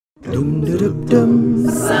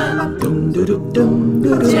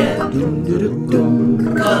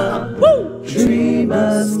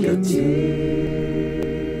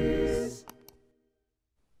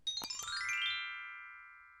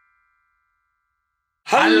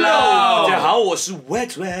Hello， 大家好，我是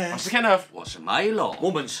Wet， 我是 Kenneth， 我是 Milo，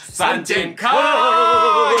 我们是三剑客。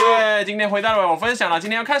今天回到了我分享了，今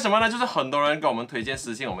天要看什么呢？就是很多人给我们推荐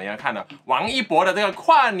私信，我们要看的王一博的这个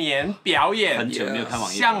跨年表演。很久没有看王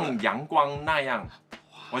一博，像阳光那样。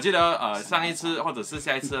我记得上一次或者是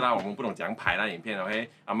下一次啦，我们不懂怎样拍那影片 ，OK？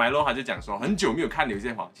 Milo 他就讲说很久没有看刘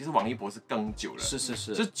建华，其实王一博是更久了，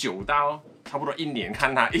是久到差不多1年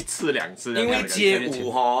看他1次2次。因为街舞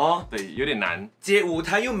哦，对，有点难。街舞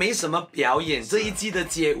他又没什么表演，这一季的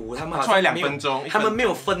街舞他们好出来像2分钟，他们没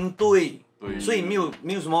有分队，所以没有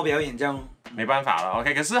什么表演这样。没办法了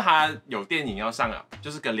 ，OK？ 可是他有电影要上了，就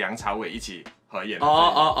是跟梁朝伟一起合演的。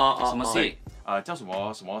什么戏？叫什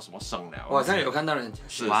么生的？我好像有看到人讲。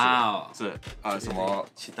是什么？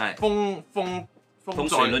期待。风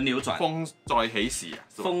水轮流转，风再起时啊！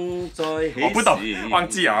风再起时，我不懂，忘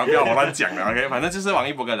记了，不要我乱讲了。OK， 反正就是王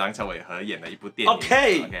一博跟梁朝伟合演的一部电影。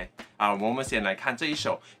OK， 我们先来看这一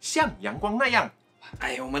首《像阳光那样》。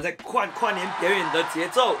哎，我们在跨年表演的节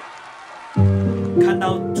奏，看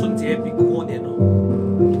到春节比过年哦。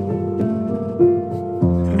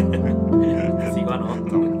习惯了。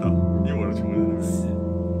因为我的全部是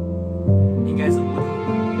应该是舞蹈，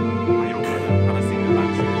还有他的新的单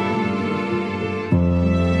曲。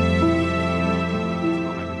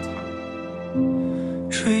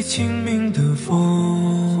吹清明的风，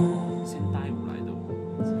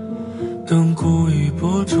等故意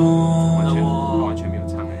播种，完全没有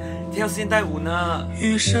唱哎。跳现代舞呢？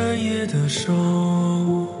与山野的手，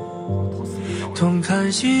同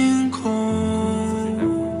看星空。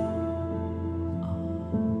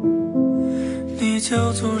你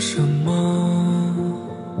叫做什么？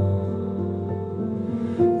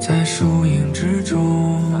在树影之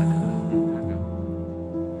中，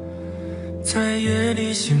在夜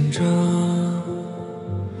里醒着，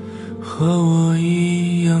和我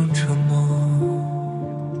一样沉默。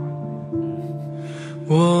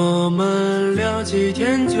我们聊几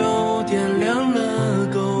天就点亮了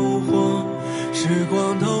篝火，时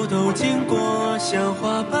光偷偷经过，像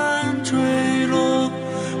花瓣坠落。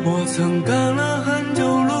我曾赶了很久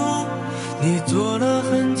路，你做了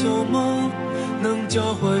很久梦，能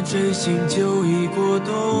交换真心就已过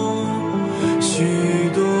冬。许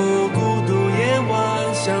多孤独夜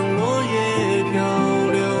晚像落叶漂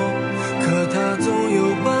流，可它总有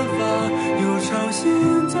办法有潮汐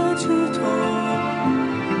在枝头。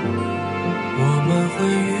我们会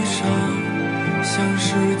遇上，像世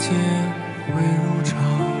界会如潮。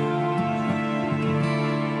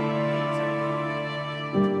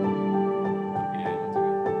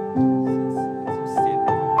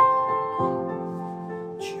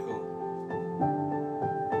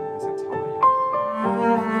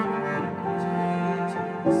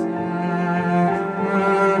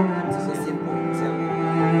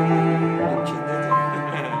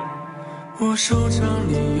我手掌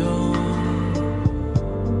里有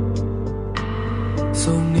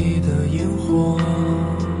送你的烟火，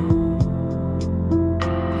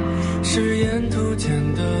是沿途间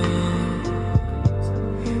的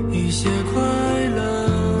一些快乐。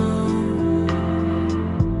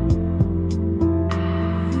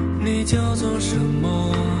你叫做什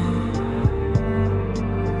么？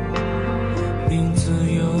名字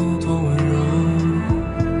有多温柔？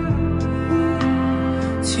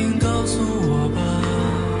请告诉我吧，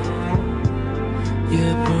夜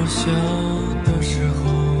破晓的时候，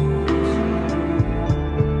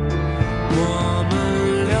我们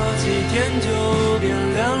聊几天就点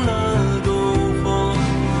亮了篝火，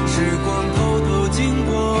时光偷偷经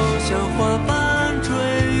过，像花瓣坠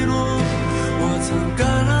落。我曾赶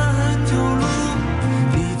了很久路，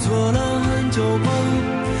你做了很久梦，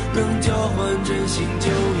能交换真心就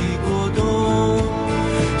已过冬。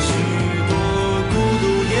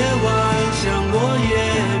像落叶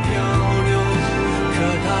漂流，可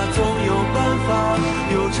它总有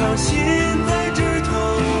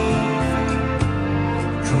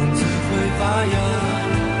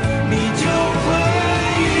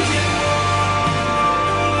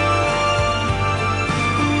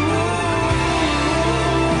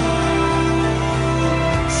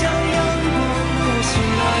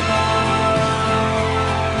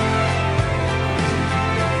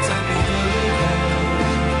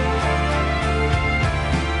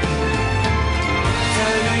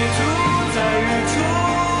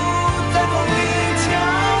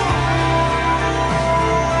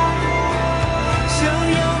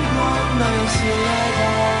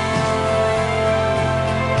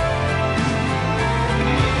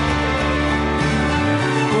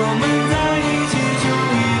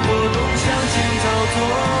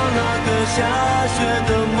觉的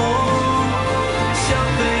梦，像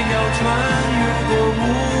飞鸟穿越过乌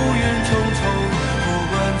云重重，不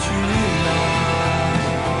管去哪，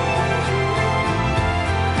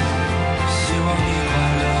希望你快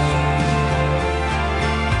乐。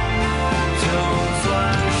就算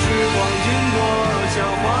时光经过，像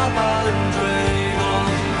花瓣坠落，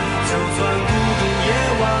就算孤独夜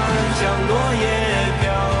晚像落叶飘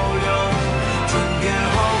流，春天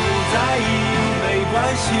毫不在意，没关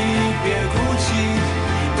系，别哭泣。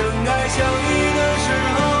等爱相遇的时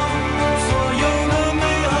候，所有的美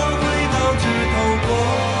好回到枝头过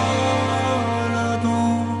了冬。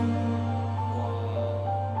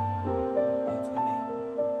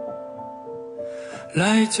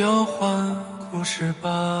来交换故事吧。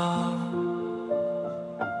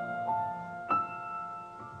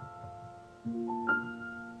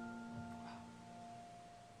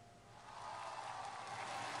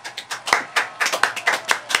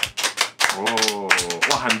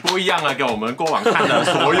哇，很不一样啊，跟我们过往看的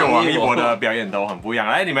所有王一博的表演都很不一样。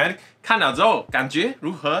来，你们看了之后感觉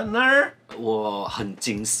如何呢？我很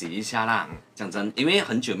惊喜一下啦，讲真，因为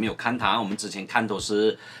很久没有看他，我们之前看都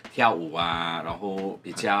是跳舞啊，然后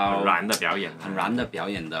比较很燃的表演，很燃的表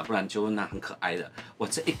演的，不然就那很可爱的。我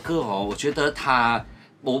这一个哦，我觉得他，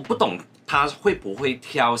我不懂他会不会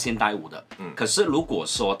跳现代舞的，可是如果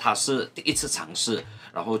说他是第一次尝试，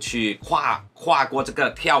然后去跨过这个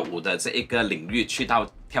跳舞的这一个领域，去到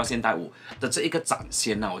跳现代舞的这一个展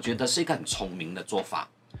现呢，我觉得是一个很聪明的做法。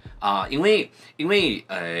因为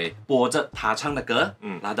播着他唱的歌，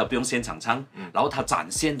那都不用现场唱，然后他展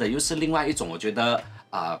现的又是另外一种，我觉得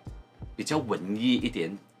比较文艺一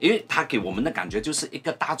点，因为他给我们的感觉就是一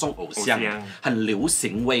个大众偶像，很流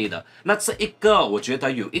行味的。那这一个我觉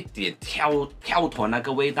得有一点跳脱那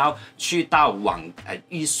个味道，去到往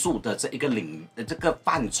艺术的这一个这个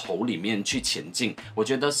范畴里面去前进，我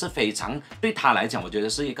觉得是非常对他来讲，我觉得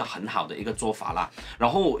是一个很好的一个做法啦。然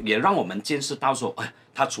后也让我们见识到说，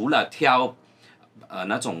他除了跳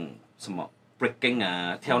那种什么breaking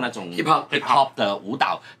啊，跳那种 hip hop 的舞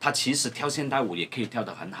蹈，他其实跳现代舞也可以跳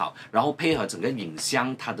得很好，然后配合整个影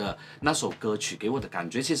像，他的那首歌曲给我的感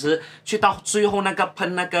觉，其实去到最后那个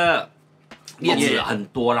喷那个叶子很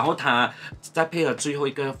多，然后他再配合最后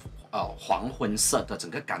一个黄昏色的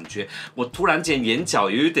整个感觉，我突然间眼角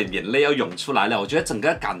有一点眼泪要涌出来了，我觉得整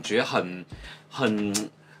个感觉很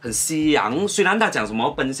夕阳，虽然他讲什么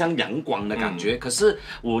奔向阳光的感觉，可是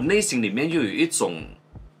我内心里面又有一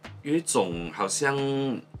种好像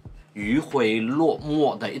余晖落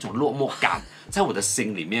寞的一种落寞感，在我的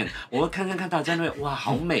心里面，我看他在那边，哇，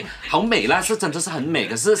好美，好美啦，是真的是很美，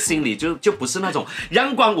可是心里就不是那种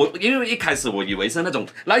阳光，因为一开始我以为是那种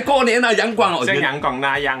来过年啊阳光哦，像阳光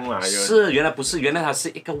那样嘛，是原来不是，原来它是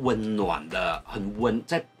一个温暖的，很温，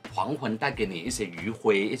在黄昏带给你一些余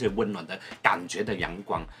晖，一些温暖的感觉的阳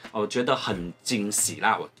光，我觉得很惊喜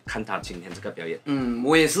啦！我看他今天这个表演，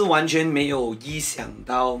我也是完全没有意想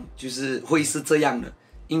到，就是会是这样的，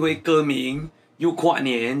因为歌名又跨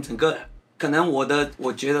年，整个可能我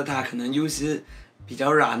觉得他可能又是比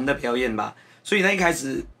较燃的表演吧，所以他一开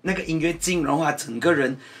始那个音乐进，然后他整个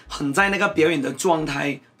人很在那个表演的状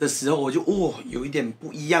态的时候，我就有一点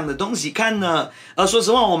不一样的东西看呢。说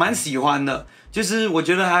实话，我蛮喜欢的。就是我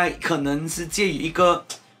觉得他可能是介于一个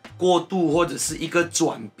过渡或者是一个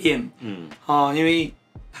转变，因为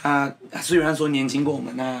他虽然说年轻过我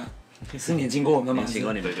们啊，是年轻过我们吗？年轻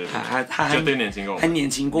过你们，对，他绝对年轻过我们，还年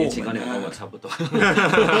轻过我们，跟我差不多。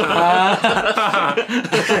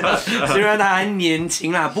虽然他还年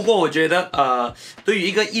轻啦，不过我觉得对于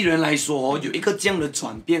一个艺人来说，有一个这样的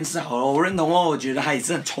转变是好的，我认同哦。我觉得他也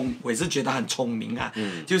是我也是觉得很聪明啊，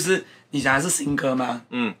就是你讲的是新歌吗？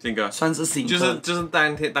新歌算是新歌，就是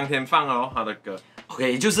当天放哦，他的歌。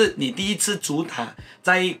OK， 就是你第一次主打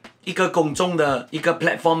在一个公众的一个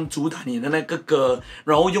platform 主打你的那个歌，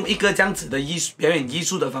然后用一个这样子的表演艺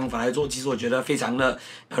术的方法来做，其实我觉得非常的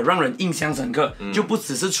让人印象深刻，就不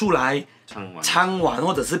只是出来唱完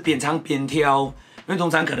或者是边唱边跳，因为通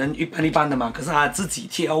常可能一般的嘛，可是他自己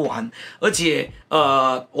跳完，而且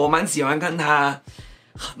我蛮喜欢看他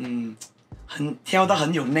很跳到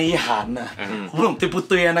很有内涵呢，我不懂对不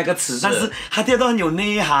对啊那个词，但是他跳到很有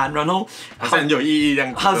内涵，然后好像很有意义这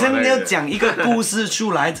样子，好像要讲一个故事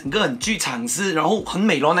出来，整个很剧场式，然后很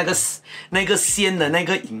美咯，那个线的那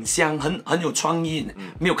个影像很有创意，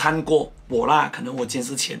没有看过我啦，可能我监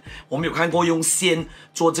视前我没有看过用线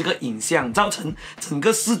做这个影像，造成整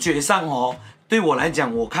个视觉上对我来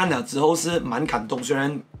讲，我看了之后是蛮感动，虽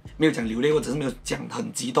然没有讲流泪或者是没有讲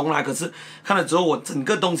很激动啦，可是看了之后我整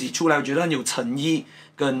个东西出来，我觉得很有诚意，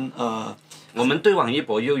跟我们对王一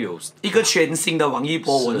博又有一个全新的王一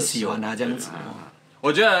博，我很喜欢他这样子。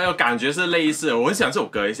我觉得感觉是类似的，我很喜欢这首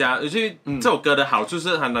歌一下，尤其这首歌的好处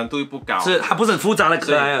是它难度不高，是它不是很复杂的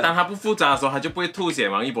歌来的。当它不复杂的时候，它就不会凸显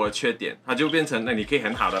王一博的缺点，它就变成你可以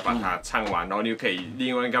很好的把它唱完，然后你又可以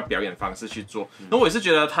另外一个表演方式去做。那我也是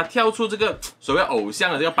觉得他跳出这个所谓偶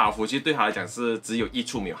像的这个包袱，其实对他来讲是只有益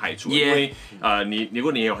处没有害处，因为如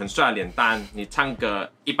果你有很帅的脸蛋，你唱歌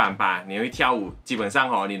一般般，你会跳舞，基本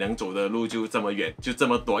上你能走的路就这么远，就这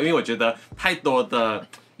么多。因为我觉得太多的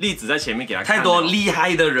例子在前面给他看，太多厉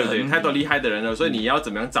害的人，对，太多厉害的人了，所以你要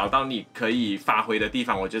怎么样找到你可以发挥的地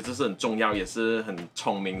方，我觉得这是很重要，也是很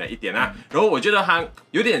聪明的一点啊。然后我觉得他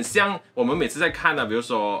有点像我们每次在看的，比如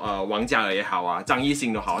说王嘉尔也好啊，张艺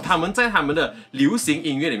兴都好，他们在他们的流行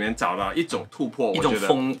音乐里面找到一种突破，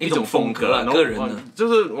一种风格，然后个人的，就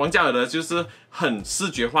是王嘉尔的就是很视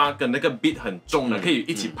觉化，跟那个 beat 很重的，可以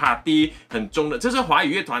一起 party 很重的，就是华语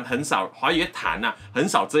乐团很少，华语乐坛啊很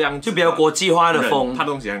少这样，就比较国际化的风，他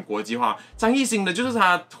东西很国际化。张艺兴的就是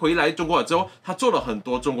他回来中国之后，他做了很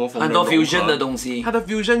多中国风的很多 fusion 的东西，他的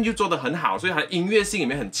fusion 就做得很好，所以他的音乐性里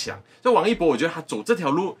面很强。所以王一博，我觉得他走这条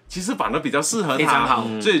路其实反而比较适合他，非常好。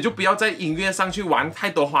所以就不要在音乐上去玩太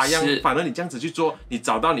多花样，反而你这样子去做，你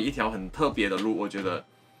找到你一条很特别的路，我觉得。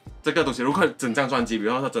这个东西，如果整张专辑，比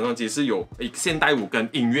方说整张专辑是有现代舞跟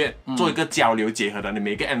音乐做一个交流结合的，你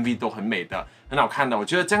每个 MV 都很美的，很好看的。我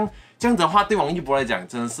觉得这样的话，对王一博来讲，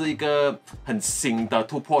真的是一个很新的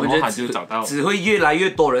突破。然后他就找到，只会越来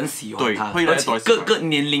越多人喜欢他，对，会越来越多人喜欢各个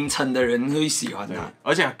年龄层的人会喜欢他，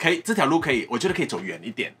而且这条路可以，我觉得可以走远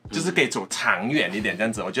一点，就是可以走长远一点这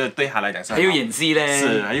样子。我觉得对他来讲是还有演戏嘞，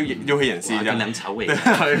是还又会演戏这样。梁朝伟，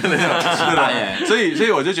所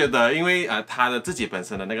以我就觉得，因为他的自己本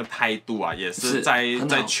身的那个态度啊，也是在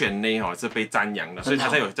圈内是被赞扬的，所以他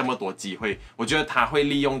才有这么多机会。我觉得他会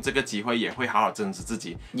利用这个机会，也会好好珍惜自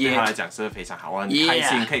己。对他来讲是非常好，我很开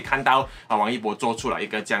心可以看到王一博做出了一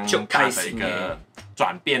个这样大的一个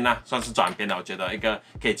转变啊，算是转变了。我觉得一个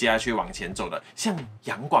可以接下去往前走的，像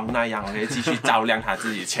阳光那样，可以继续照亮他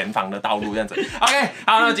自己前方的道路这样子。OK，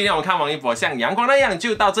 好，那今天我们看王一博像阳光那样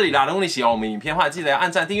就到这里啦。如果你喜欢我们影片的话，记得要按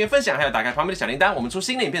赞、订阅、分享，还有打开旁边的小铃铛。我们出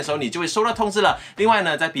新的影片的时候，你就会收到通知了。另外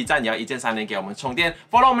呢，在 B 站也要1键3连给我们充电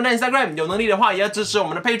 ，follow 我们的 Instagram， 有能力的话也要支持我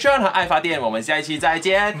们的 Patreon 和爱发电。我们下一期再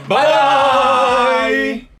见，拜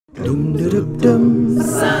拜。Dum dum dum dum,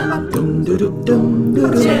 dum dum dum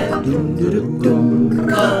dum, dum dum dum.